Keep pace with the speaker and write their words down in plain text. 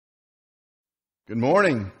Good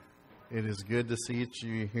morning. It is good to see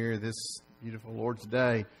you here this beautiful Lord's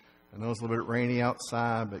Day. I know it's a little bit rainy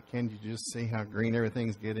outside, but can you just see how green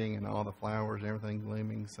everything's getting and all the flowers, everything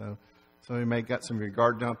blooming? So we may got some of your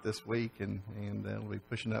garden out this week, and we'll be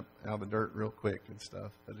pushing up out of the dirt real quick and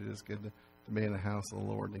stuff. But it is good to be in the house of the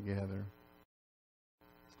Lord together.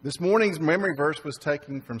 This morning's memory verse was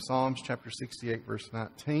taken from Psalms chapter 68, verse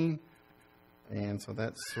 19. And so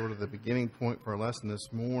that's sort of the beginning point for our lesson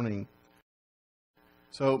this morning.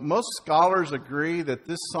 So most scholars agree that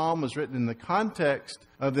this psalm was written in the context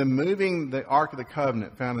of them moving the Ark of the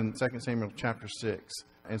Covenant found in 2 Samuel chapter 6.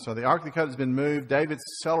 And so the Ark of the Covenant has been moved. David's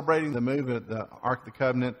celebrating the move of the Ark of the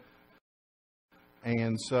Covenant.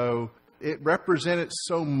 And so it represented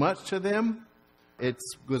so much to them. It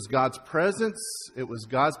was God's presence. It was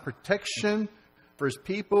God's protection for His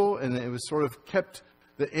people. And it was sort of kept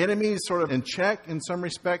the enemies sort of in check in some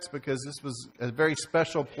respects, because this was a very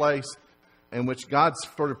special place in which God's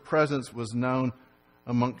sort of presence was known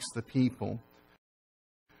amongst the people.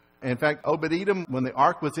 In fact, Obed-Edom, when the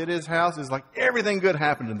ark was at his house, it's like everything good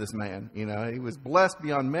happened to this man. You know, he was blessed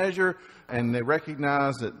beyond measure, and they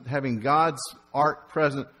recognized that having God's ark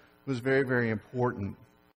present was very, very important.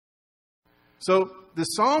 So the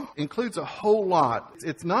psalm includes a whole lot.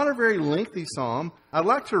 It's not a very lengthy psalm. I'd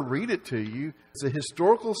like to read it to you. It's a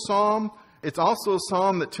historical psalm. It's also a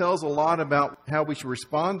psalm that tells a lot about how we should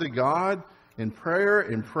respond to God in prayer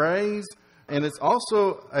and praise. And it's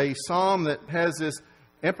also a psalm that has this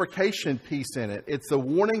imprecation piece in it. It's a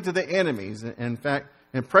warning to the enemies. In fact,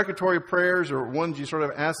 imprecatory prayers are ones you sort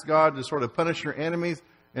of ask God to sort of punish your enemies.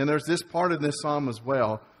 And there's this part of this psalm as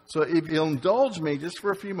well. So if you'll indulge me just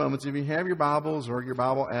for a few moments, if you have your Bibles or your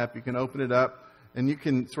Bible app, you can open it up and you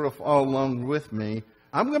can sort of follow along with me.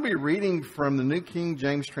 I'm going to be reading from the New King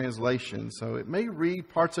James translation. So it may read,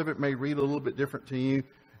 parts of it may read a little bit different to you.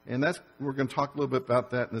 And we're going to talk a little bit about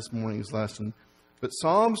that in this morning's lesson. But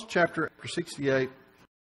Psalms chapter 68.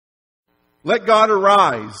 Let God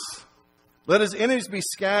arise. Let His enemies be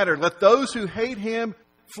scattered. Let those who hate Him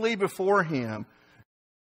flee before Him.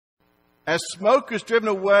 As smoke is driven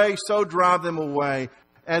away, so drive them away.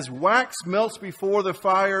 As wax melts before the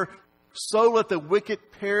fire, so let the wicked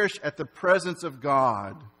perish at the presence of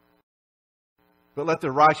God. But let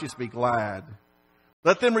the righteous be glad.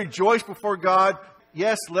 Let them rejoice before God.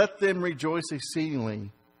 Yes, let them rejoice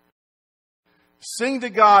exceedingly. Sing to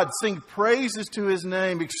God, sing praises to His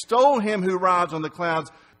name. Extol Him who rides on the clouds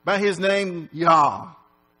by His name, Yah,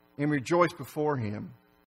 and rejoice before Him.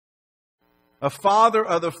 A father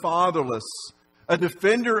of the fatherless, a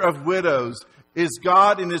defender of widows, is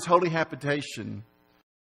God in His holy habitation.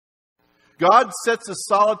 God sets the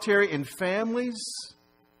solitary in families.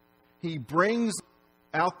 He brings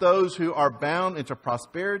out those who are bound into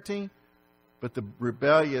prosperity, but the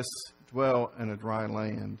rebellious dwell in a dry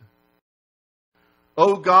land.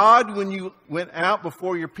 O God, when you went out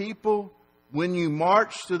before your people, when you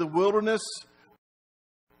marched through the wilderness,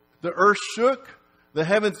 the earth shook, the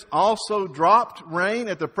heavens also dropped rain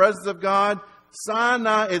at the presence of God.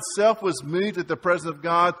 Sinai itself was moved at the presence of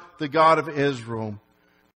God, the God of Israel.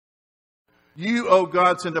 You, O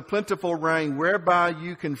God, sent a plentiful rain, whereby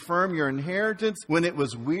you confirm your inheritance when it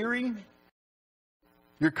was weary.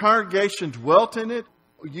 Your congregation dwelt in it.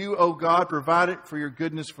 You, O God, provided for your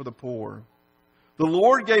goodness for the poor. The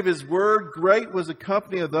Lord gave His word. Great was the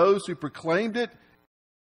company of those who proclaimed it.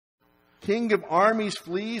 King of armies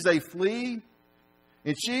flees, they flee.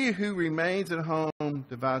 And she who remains at home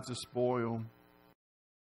divides the spoil.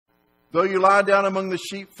 Though you lie down among the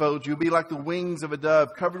sheepfolds, you'll be like the wings of a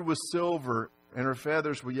dove, covered with silver, and her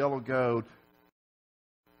feathers with yellow gold.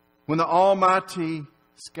 When the Almighty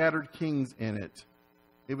scattered kings in it,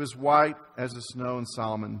 it was white as the snow in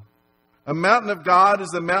Solomon. A mountain of God is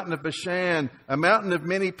the mountain of Bashan. A mountain of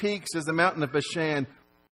many peaks is the mountain of Bashan.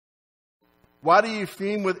 Why do you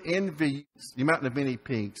fume with envy, the mountain of many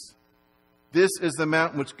peaks? This is the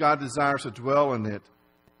mountain which God desires to dwell in it.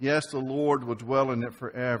 Yes, the Lord will dwell in it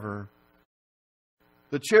forever.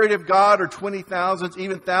 The chariot of God are 20,000s,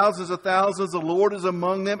 even thousands of thousands. The Lord is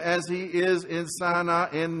among them as He is in Sinai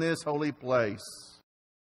in this holy place.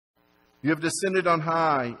 You have descended on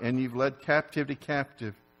high and you've led captivity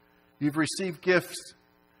captive. You've received gifts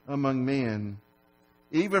among men,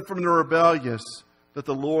 even from the rebellious, that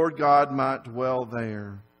the Lord God might dwell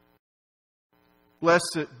there.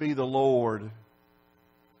 Blessed be the Lord,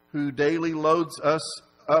 who daily loads us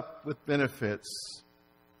up with benefits,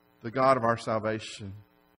 the God of our salvation.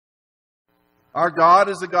 Our God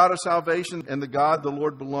is the God of salvation, and the God the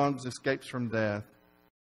Lord belongs escapes from death.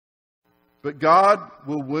 But God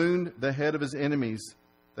will wound the head of His enemies,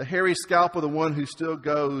 the hairy scalp of the one who still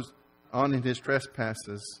goes on in his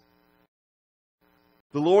trespasses.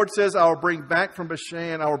 The Lord says, I will bring back from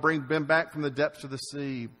Bashan, I will bring them back from the depths of the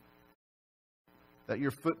sea, that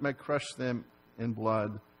your foot may crush them in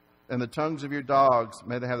blood, and the tongues of your dogs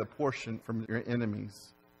may they have a portion from your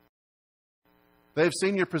enemies. They have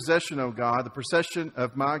seen your possession, O God, the procession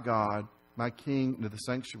of my God, my King, into the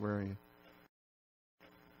sanctuary.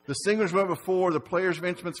 The singers went before, the players of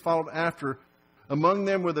instruments followed after. Among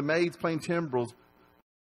them were the maids playing timbrels.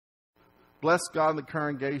 Bless God in the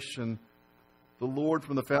congregation, the Lord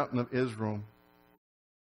from the fountain of Israel.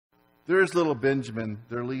 There is little Benjamin,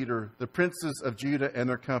 their leader, the princes of Judah and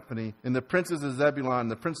their company, and the princes of Zebulun,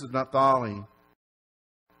 the princes of Naphtali.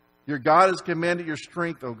 Your God has commanded your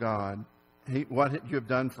strength, O God, what you have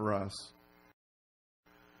done for us.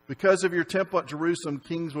 Because of your temple at Jerusalem,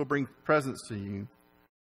 kings will bring presents to you.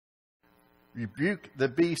 Rebuke the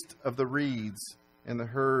beast of the reeds and the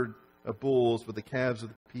herd of bulls with the calves of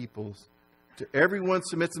the peoples. To everyone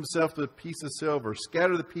submits himself to a piece of silver.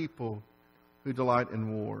 Scatter the people who delight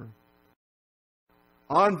in war.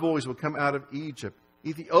 Envoys will come out of Egypt.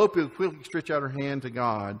 Ethiopia will quickly stretch out her hand to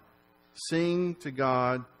God. Sing to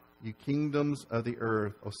God, you kingdoms of the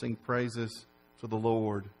earth. Oh, sing praises to the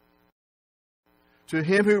Lord. To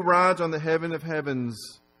him who rides on the heaven of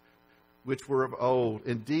heavens, which were of old.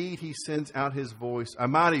 Indeed, he sends out his voice, a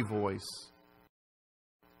mighty voice.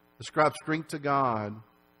 Ascribe strength to God,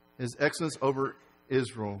 his excellence over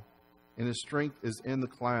Israel, and his strength is in the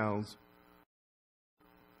clouds.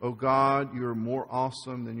 O God, you are more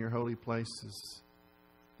awesome than your holy places.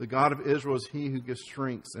 The God of Israel is he who gives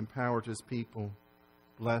strength and power to his people.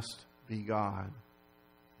 Blessed be God.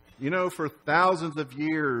 You know, for thousands of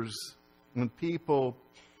years, when people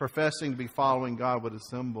professing to be following God would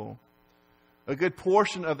assemble, a good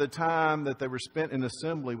portion of the time that they were spent in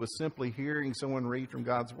assembly was simply hearing someone read from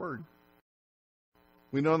God's Word.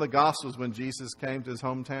 We know in the Gospels when Jesus came to his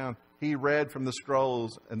hometown, he read from the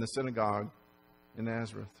scrolls in the synagogue in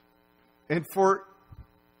Nazareth. And for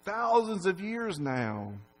thousands of years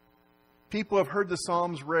now, people have heard the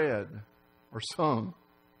Psalms read or sung.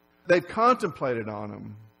 They've contemplated on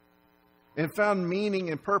them and found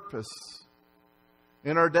meaning and purpose.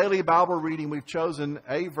 In our daily Bible reading, we've chosen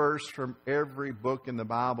a verse from every book in the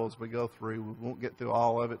Bible as we go through. We won't get through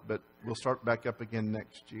all of it, but we'll start back up again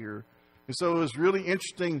next year. And so it was really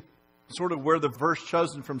interesting sort of where the verse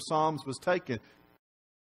chosen from Psalms was taken.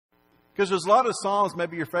 Because there's a lot of Psalms,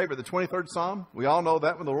 maybe your favorite, the 23rd Psalm. We all know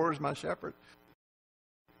that one, the Lord is my shepherd.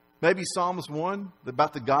 Maybe Psalms 1,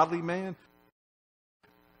 about the godly man.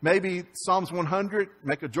 Maybe Psalms 100,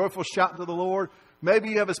 make a joyful shout to the Lord. Maybe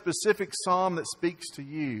you have a specific psalm that speaks to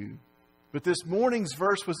you. But this morning's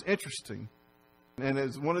verse was interesting. And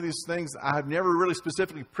it's one of these things, I have never really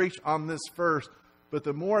specifically preached on this verse. But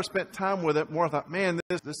the more I spent time with it, the more I thought, man,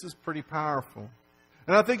 this is pretty powerful.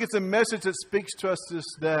 And I think it's a message that speaks to us this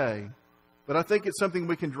day. But I think it's something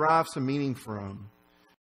we can derive some meaning from.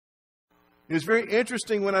 It was very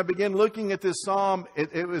interesting when I began looking at this psalm.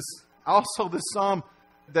 It was also the psalm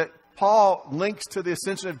that Paul links to the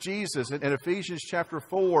ascension of Jesus in Ephesians chapter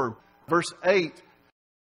 4, verse 8.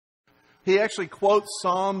 He actually quotes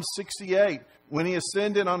Psalm 68. When he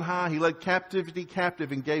ascended on high, he led captivity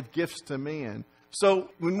captive and gave gifts to men. So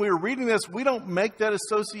when we were reading this, we don't make that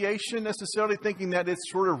association necessarily thinking that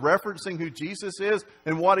it's sort of referencing who Jesus is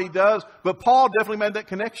and what he does. But Paul definitely made that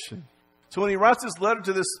connection. So when he writes this letter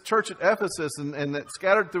to this church at Ephesus and that's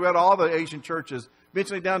scattered throughout all the Asian churches,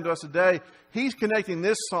 eventually down to us today, he's connecting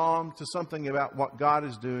this psalm to something about what God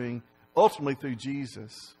is doing ultimately through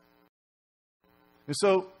Jesus. And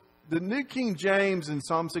so the New King James in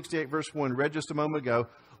Psalm 68 verse 1 read just a moment ago,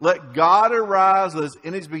 let God arise, let his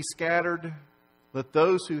enemies be scattered. Let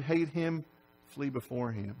those who hate him flee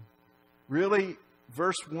before him. Really,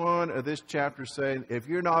 verse 1 of this chapter saying, if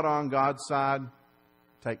you're not on God's side,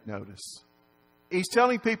 take notice. He's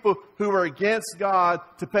telling people who are against God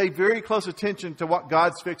to pay very close attention to what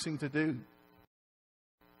God's fixing to do.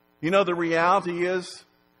 You know, the reality is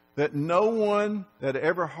that no one that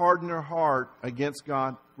ever hardened their heart against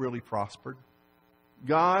God really prospered.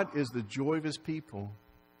 God is the joy of his people.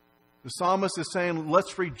 The psalmist is saying,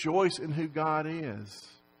 let's rejoice in who God is,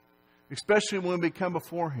 especially when we come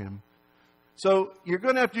before him. So you're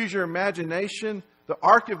going to have to use your imagination. The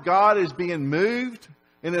ark of God is being moved,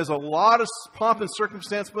 and there's a lot of pomp and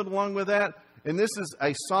circumstance put along with that. And this is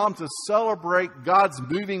a psalm to celebrate God's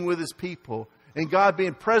moving with his people and God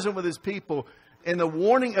being present with his people. And the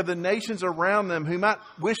warning of the nations around them who might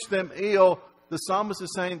wish them ill, the psalmist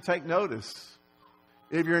is saying, take notice.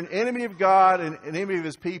 If you're an enemy of God and an enemy of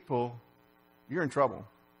his people, you're in trouble.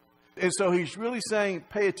 And so he's really saying,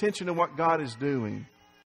 pay attention to what God is doing.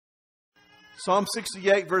 Psalm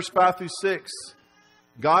 68, verse 5 through 6.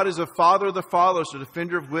 God is a father of the fatherless, a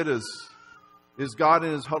defender of widows. Is God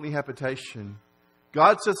in his holy habitation.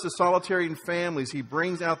 God sets the solitary in families. He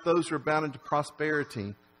brings out those who are bound into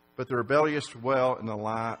prosperity, but the rebellious dwell in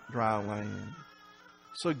the dry land.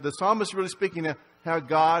 So the psalmist is really speaking of how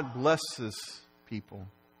God blesses people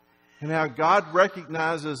and how God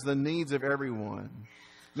recognizes the needs of everyone.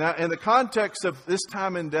 Now, in the context of this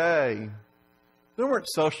time and day, there weren't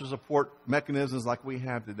social support mechanisms like we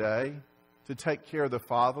have today to take care of the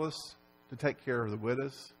fatherless, to take care of the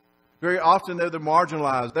widows. Very often they're the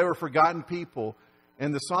marginalized. They were forgotten people.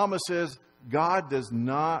 And the psalmist says, God does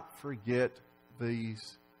not forget these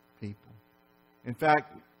people. In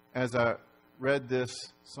fact, as I read this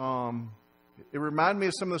psalm, it reminded me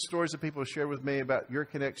of some of the stories that people shared with me about your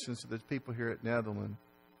connections to the people here at Netherland.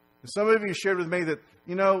 And some of you shared with me that,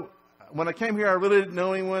 you know, when I came here, I really didn't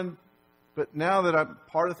know anyone. But now that I'm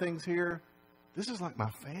part of things here, this is like my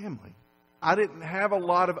family. I didn't have a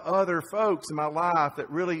lot of other folks in my life that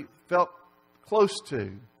really felt close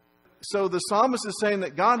to. So the psalmist is saying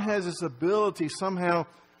that God has this ability somehow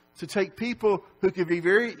to take people who could be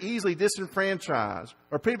very easily disenfranchised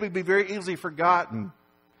or people who could be very easily forgotten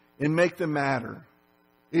and make them matter.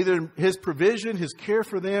 Either his provision, his care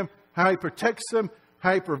for them, how he protects them,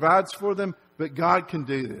 how he provides for them. But God can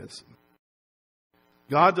do this.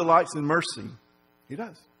 God delights in mercy. He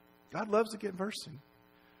does. God loves to give mercy.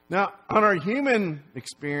 Now, on our human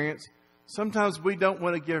experience, sometimes we don't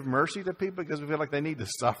want to give mercy to people because we feel like they need to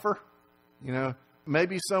suffer. You know,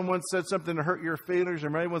 maybe someone said something to hurt your feelings, or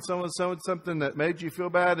maybe when someone said something that made you feel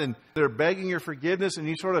bad and they're begging your forgiveness and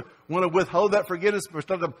you sort of want to withhold that forgiveness for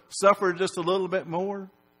them to suffer just a little bit more.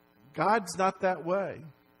 God's not that way.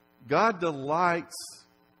 God delights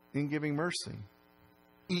in giving mercy.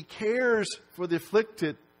 He cares for the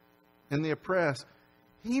afflicted and the oppressed.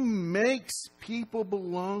 He makes people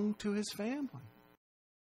belong to his family.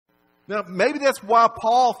 Now, maybe that's why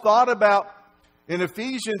Paul thought about in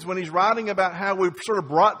Ephesians when he's writing about how we're sort of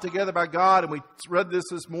brought together by God. And we read this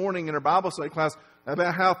morning in our Bible study class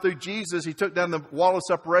about how through Jesus he took down the wall of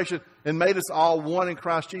separation and made us all one in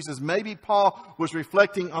Christ Jesus. Maybe Paul was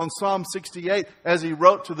reflecting on Psalm 68 as he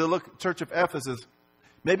wrote to the church of Ephesus.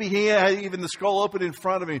 Maybe he had even the scroll open in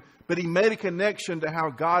front of him, but he made a connection to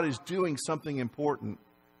how God is doing something important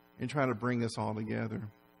in trying to bring us all together.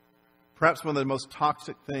 Perhaps one of the most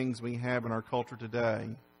toxic things we have in our culture today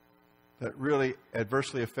that really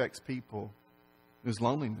adversely affects people is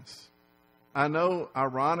loneliness. I know,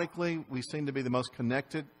 ironically, we seem to be the most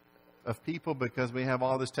connected of people because we have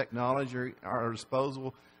all this technology at our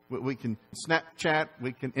disposal. We can Snapchat,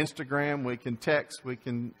 we can Instagram, we can text, we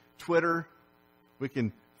can Twitter, we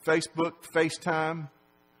can Facebook, FaceTime,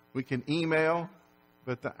 we can email.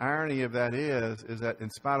 But the irony of that is that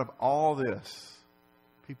in spite of all this,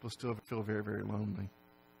 people still feel very, very lonely.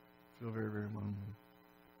 Feel very, very lonely.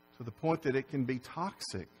 To the point that it can be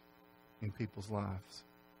toxic in people's lives.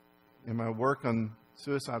 In my work on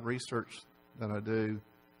suicide research that I do,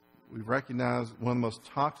 we recognize one of the most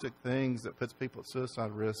toxic things that puts people at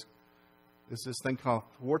suicide risk is this thing called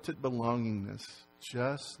thwarted belongingness.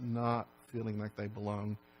 Just not feeling like they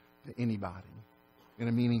belong to anybody in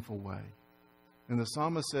a meaningful way. And the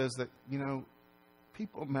psalmist says that, you know,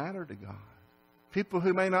 people matter to God. People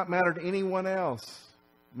who may not matter to anyone else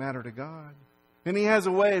matter to God. And he has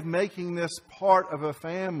a way of making this part of a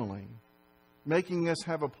family, making us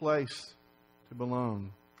have a place to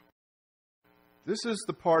belong. This is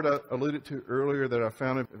the part I alluded to earlier that I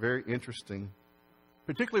found very interesting,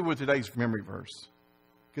 particularly with today's memory verse.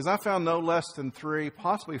 Because I found no less than 3,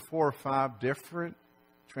 possibly 4 or 5 different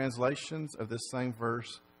translations of this same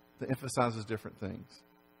verse that emphasizes different things.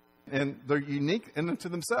 And they're unique in and to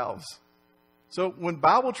themselves. So when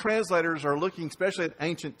Bible translators are looking, especially at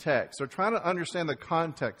ancient texts, they're trying to understand the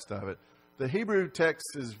context of it. The Hebrew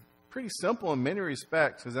text is pretty simple in many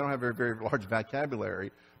respects because they don't have a very, very large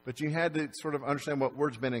vocabulary. But you had to sort of understand what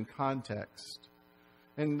words meant in context.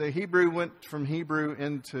 And the Hebrew went from Hebrew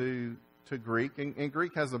into Greek. And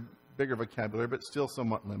Greek has a bigger vocabulary, but still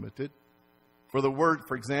somewhat limited. For the word,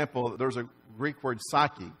 for example, there's a Greek word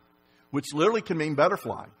psyche, which literally can mean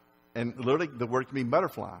butterfly. And literally the word can mean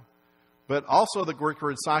butterfly. But also the Greek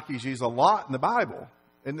word psyche is used a lot in the Bible.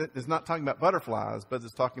 And it's not talking about butterflies, but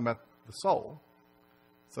it's talking about the soul.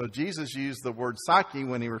 So Jesus used the word psyche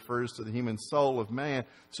when he refers to the human soul of man.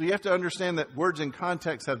 So you have to understand that words in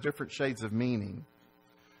context have different shades of meaning.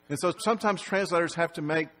 And so sometimes translators have to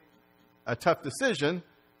make a tough decision.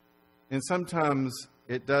 And sometimes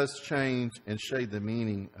it does change and shade the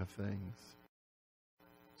meaning of things.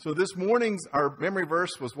 So this morning's, our memory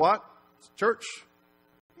verse was what? Church?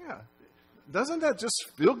 Yeah. Doesn't that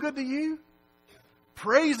just feel good to you?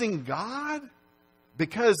 Praising God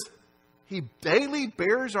because He daily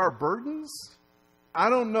bears our burdens. I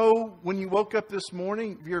don't know when you woke up this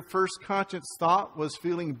morning, if your first conscious thought was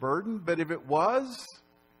feeling burdened, but if it was,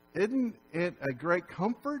 isn't it a great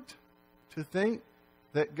comfort to think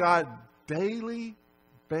that God daily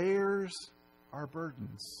bears our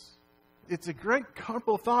burdens? It's a great,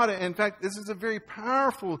 comfortable thought. In fact, this is a very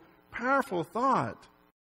powerful thought.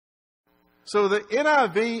 So the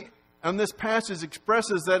NIV on this passage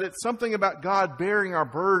expresses that it's something about God bearing our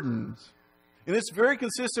burdens. And it's very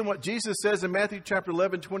consistent with what Jesus says in Matthew chapter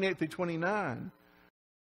 11, 28 through 29.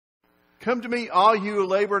 Come to me, all you who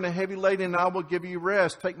labor and are heavy laden, and I will give you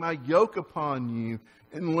rest. Take my yoke upon you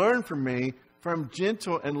and learn from me, for I'm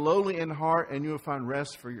gentle and lowly in heart, and you will find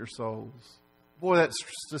rest for your souls. Boy, that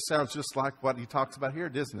just sounds just like what he talks about here,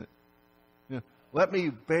 doesn't it? You know, let me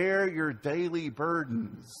bear your daily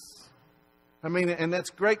burdens. I mean, and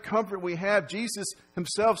that's great comfort we have. Jesus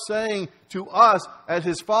himself saying to us as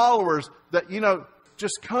his followers that,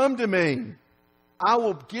 just come to me. I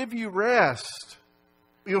will give you rest.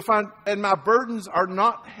 You'll find, and my burdens are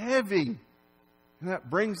not heavy. And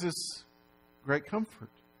that brings us great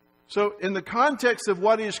comfort. So in the context of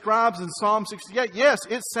what he describes in Psalm 68, yes,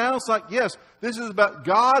 it sounds like, yes, this is about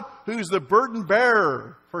God who's the burden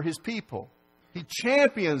bearer for his people. He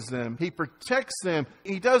champions them. He protects them.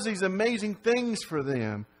 He does these amazing things for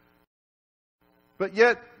them. But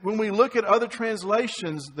yet, when we look at other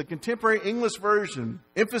translations, the Contemporary English Version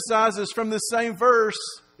emphasizes from the same verse,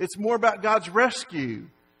 it's more about God's rescue.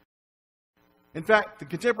 In fact, the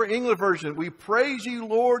Contemporary English Version, we praise you,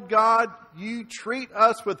 Lord God. You treat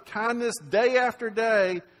us with kindness day after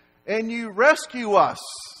day, and you rescue us.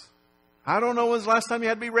 I don't know when's the last time you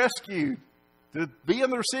had to be rescued. To be on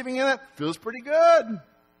the receiving end of that feels pretty good.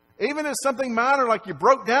 Even if it's something minor, like you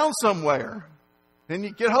broke down somewhere, and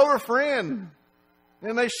you get hold of a friend,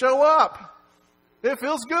 and they show up. It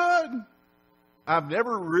feels good. I've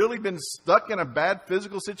never really been stuck in a bad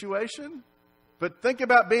physical situation. But think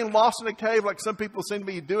about being lost in a cave like some people seem to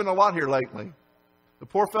be doing a lot here lately. The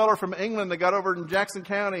poor fella from England that got over in Jackson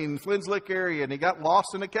County in Flins Lick area, and he got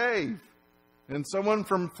lost in a cave. And someone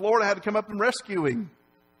from Florida had to come up and rescue him.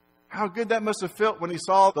 How good that must have felt when he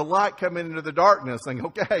saw the light come into the darkness, thinking,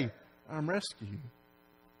 okay, I'm rescued.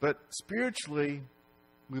 But spiritually,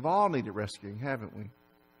 we've all needed rescuing, haven't we?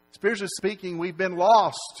 Spiritually speaking, we've been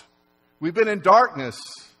lost. We've been in darkness.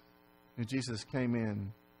 And Jesus came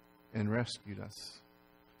in and rescued us.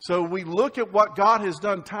 So we look at what God has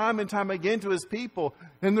done time and time again to his people,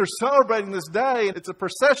 and they're celebrating this day. It's a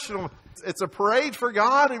processional, it's a parade for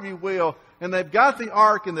God, if you will. And they've got the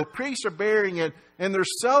ark, and the priests are bearing it, and they're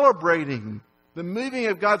celebrating the moving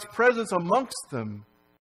of God's presence amongst them.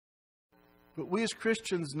 But we as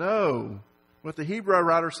Christians know what the Hebrew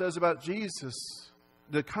writer says about Jesus.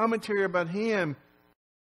 The commentary about him,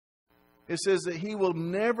 it says that he will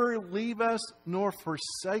never leave us nor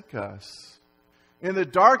forsake us. In the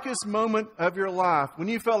darkest moment of your life, when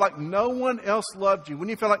you felt like no one else loved you, when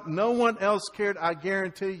you felt like no one else cared, I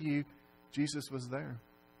guarantee you, Jesus was there.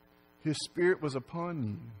 His Spirit was upon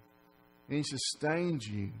you, and he sustained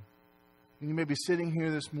you. And you may be sitting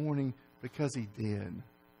here this morning because he did,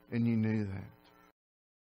 and you knew that.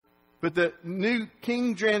 But the New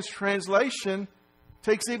King James translation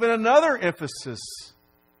takes even another emphasis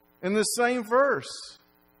in the same verse.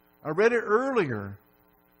 I read it earlier.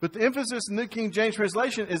 But the emphasis in the New King James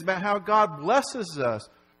translation is about how God blesses us.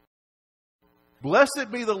 Blessed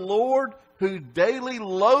be the Lord who daily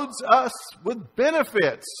loads us with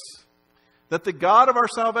benefits. That the God of our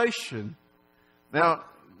salvation. Now,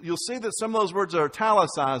 you'll see that some of those words are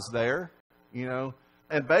italicized there,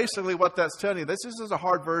 And basically what that's telling you, this is a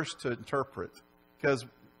hard verse to interpret. Because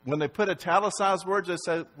when they put italicized words, they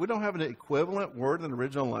say, we don't have an equivalent word in the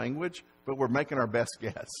original language, but we're making our best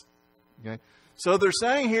guess. Okay? So they're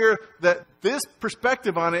saying here that this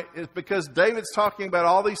perspective on it is because David's talking about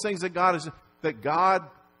all these things that God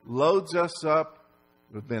loads us up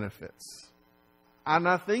with benefits. And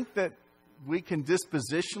I think that we can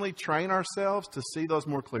dispositionally train ourselves to see those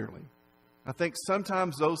more clearly. I think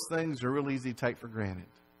sometimes those things are real easy to take for granted.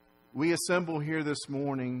 We assemble here this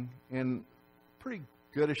morning in pretty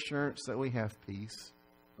good assurance that we have peace,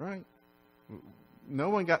 right? No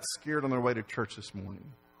one got scared on their way to church this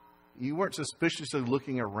morning. You weren't suspiciously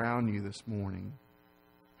looking around you this morning.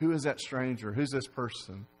 Who is that stranger? Who's this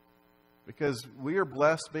person? Because we are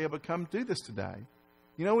blessed to be able to come do this today.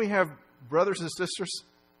 We have brothers and sisters,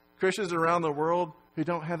 Christians around the world who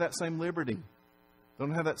don't have that same liberty,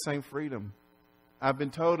 don't have that same freedom. I've been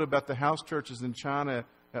told about the house churches in China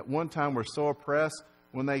at one time were so oppressed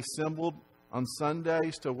when they assembled on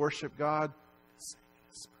Sundays to worship God,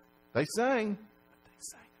 they sang, but they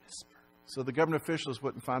sang in a whisper. So the government officials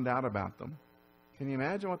wouldn't find out about them. Can you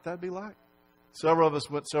imagine what that'd be like? Several of us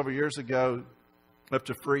went several years ago up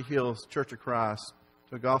to Free Hills Church of Christ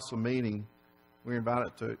to a gospel meeting. We were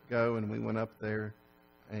invited to go, and we went up there.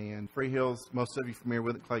 And Free Hills, most of you familiar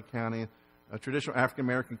with it, Clay County, a traditional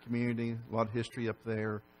African-American community, a lot of history up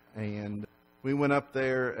there. And we went up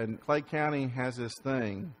there, and Clay County has this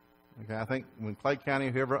thing. Okay, I think when Clay County,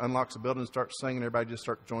 whoever unlocks a building and starts singing, everybody just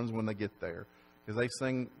starts joining when they get there. Because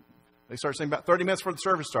they start singing about 30 minutes before the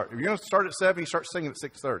service starts. If you're going to start at 7, you start singing at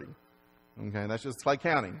 6:30. Okay, that's just Clay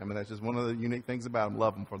County. I mean, that's just one of the unique things about them.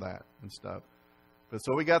 Love them for that and stuff. But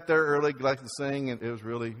so we got there early, got to sing, and it was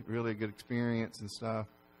really, really a good experience and stuff.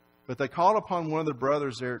 But they called upon one of the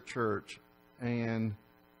brothers there at church, and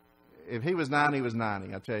if he was 90, he was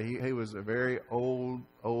 90. I tell you, he was a very old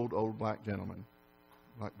black gentleman,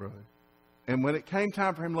 black brother. And when it came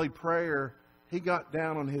time for him to lead prayer, he got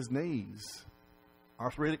down on his knees,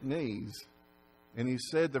 arthritic knees, and he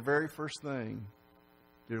said the very first thing,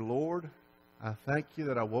 "Dear Lord, I thank you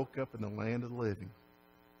that I woke up in the land of the living."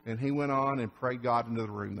 And he went on and prayed God into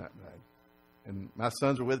the room that day. And my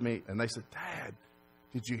sons were with me, and they said, "Dad,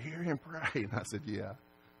 did you hear him pray?" And I said, "Yeah."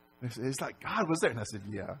 And it's like, "God was there." And I said,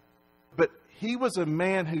 "Yeah." But he was a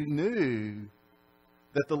man who knew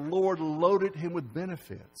that the Lord loaded him with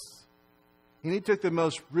benefits. And he took the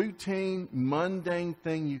most routine, mundane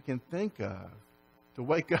thing you can think of to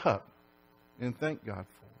wake up and thank God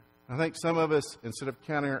for. I think some of us, instead of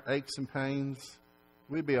counting our aches and pains,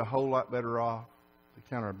 we'd be a whole lot better off to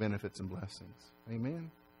count our benefits and blessings.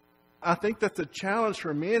 Amen? I think that's a challenge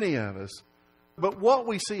for many of us. But what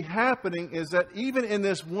we see happening is that even in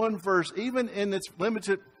this one verse, even in this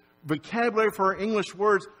limited vocabulary for our English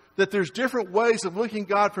words, that there's different ways of looking at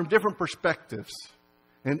God from different perspectives.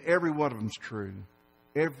 And every one of them is true.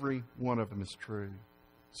 Every one of them is true.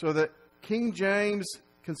 So that King James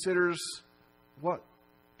considers what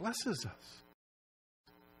blesses us.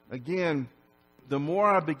 Again, the more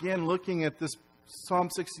I begin looking at this Psalm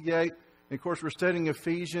 68, and of course we're studying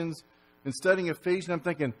Ephesians, and studying Ephesians, I'm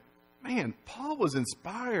thinking, man, Paul was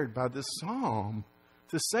inspired by this psalm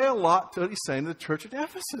to say a lot to what he's saying to the church at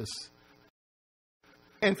Ephesus.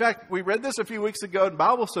 In fact, we read this a few weeks ago in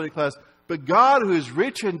Bible study class. But God, who is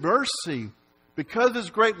rich in mercy, because of his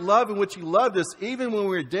great love in which he loved us, even when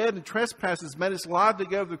we were dead in trespasses, made us alive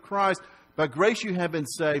together with Christ. By grace you have been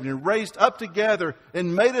saved, and raised up together,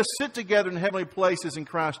 and made us sit together in heavenly places in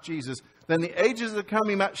Christ Jesus. Then the ages that come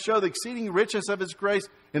he might show the exceeding richness of his grace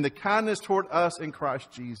and the kindness toward us in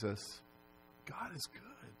Christ Jesus. God is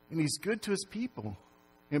good, and he's good to his people.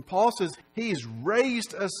 And Paul says he's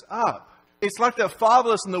raised us up. It's like the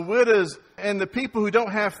fatherless and the widows and the people who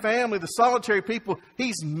don't have family, the solitary people.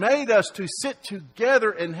 He's made us to sit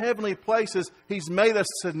together in heavenly places. He's made us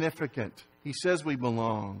significant. He says we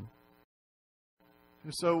belong.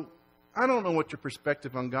 And so, I don't know what your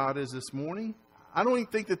perspective on God is this morning. I don't even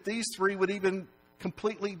think that these three would even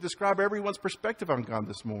completely describe everyone's perspective on God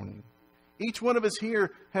this morning. Each one of us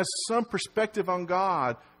here has some perspective on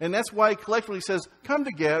God. And that's why he collectively says, come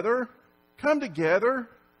together,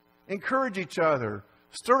 encourage each other,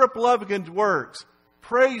 stir up love and good works,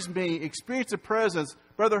 praise me, experience the presence.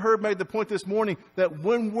 Brother Herb made the point this morning that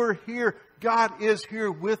when we're here, God is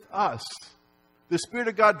here with us. The Spirit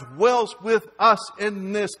of God dwells with us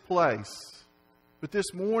in this place. But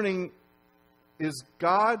this morning, is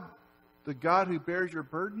God the God who bears your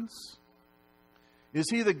burdens? Is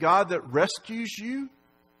he the God that rescues you?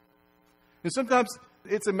 And sometimes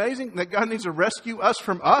it's amazing that God needs to rescue us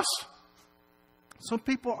from us. Some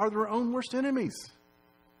people are their own worst enemies.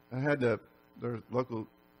 I had their local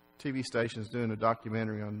TV stations doing a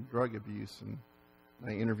documentary on drug abuse, and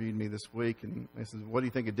they interviewed me this week, and they said, "What do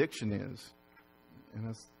you think addiction is?" And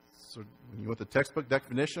I said, "You want the textbook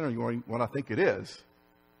definition, or you want what I think it is?"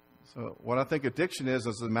 So what I think addiction is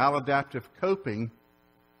a maladaptive coping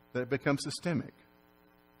that becomes systemic.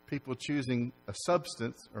 People choosing a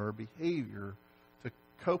substance or a behavior to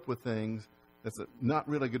cope with things that's not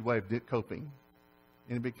really a good way of coping.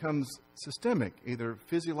 And it becomes systemic. Either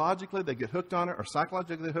physiologically they get hooked on it, or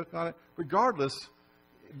psychologically they hooked on it. Regardless,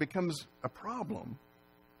 it becomes a problem.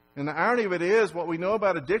 And the irony of it is, what we know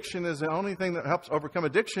about addiction is the only thing that helps overcome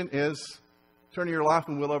addiction is turning your life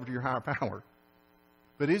and will over to your higher power.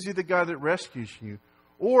 But is he the God that rescues you?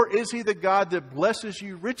 Or is he the God that blesses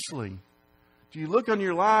you richly? Do you look on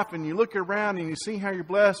your life and you look around and you see how you're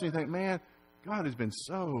blessed and you think, man, God has been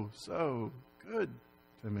so good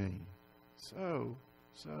to me. So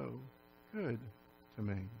good to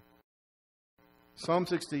me. Psalm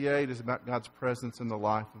 68 is about God's presence in the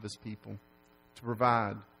life of his people. to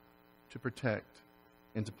provide, to protect,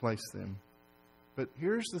 and to place them. But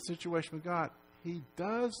here's the situation with God. He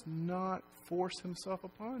does not force himself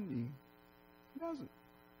upon you. He doesn't.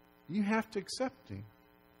 You have to accept him.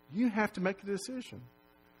 You have to make a decision.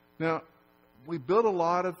 Now, we build a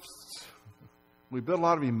lot of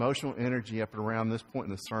emotional energy up and around this point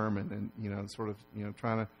in the sermon, and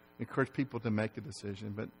trying to encourage people to make a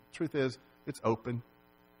decision. But the truth is, it's open.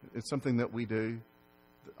 It's something that we do.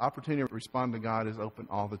 The opportunity to respond to God is open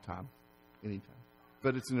all the time, anytime.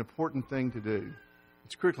 But it's an important thing to do.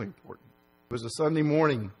 It's critically important. It was a Sunday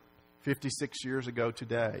morning, 56 years ago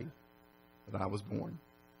today, that I was born.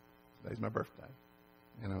 Today's my birthday.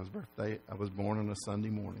 And I was born on a Sunday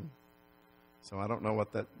morning. So I don't know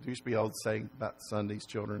what that used to be able to say about Sundays,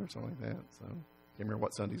 children, or something like that. So I can't remember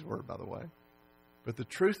what Sundays were, by the way. But the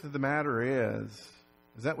truth of the matter is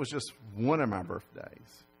that was just one of my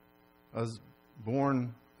birthdays. I was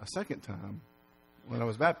born a second time when I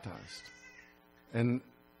was baptized. And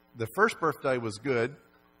the first birthday was good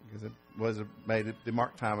because it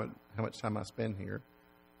marked time, how much time I spend here.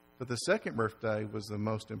 But the second birthday was the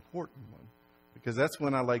most important one because that's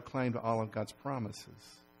when I laid claim to all of God's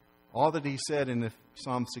promises. All that he said in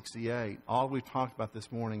Psalm 68, all we've talked about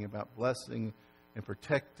this morning about blessing and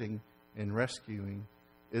protecting and rescuing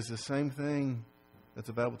is the same thing that's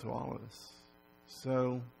available to all of us.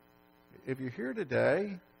 So if you're here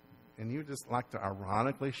today and you'd just like to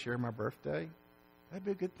ironically share my birthday, that'd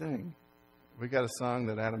be a good thing. We got a song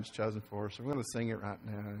that Adam's chosen for us, so we're going to sing it right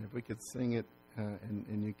now. And if we could sing it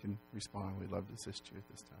and you can respond, we'd love to assist you at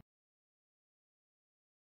this time.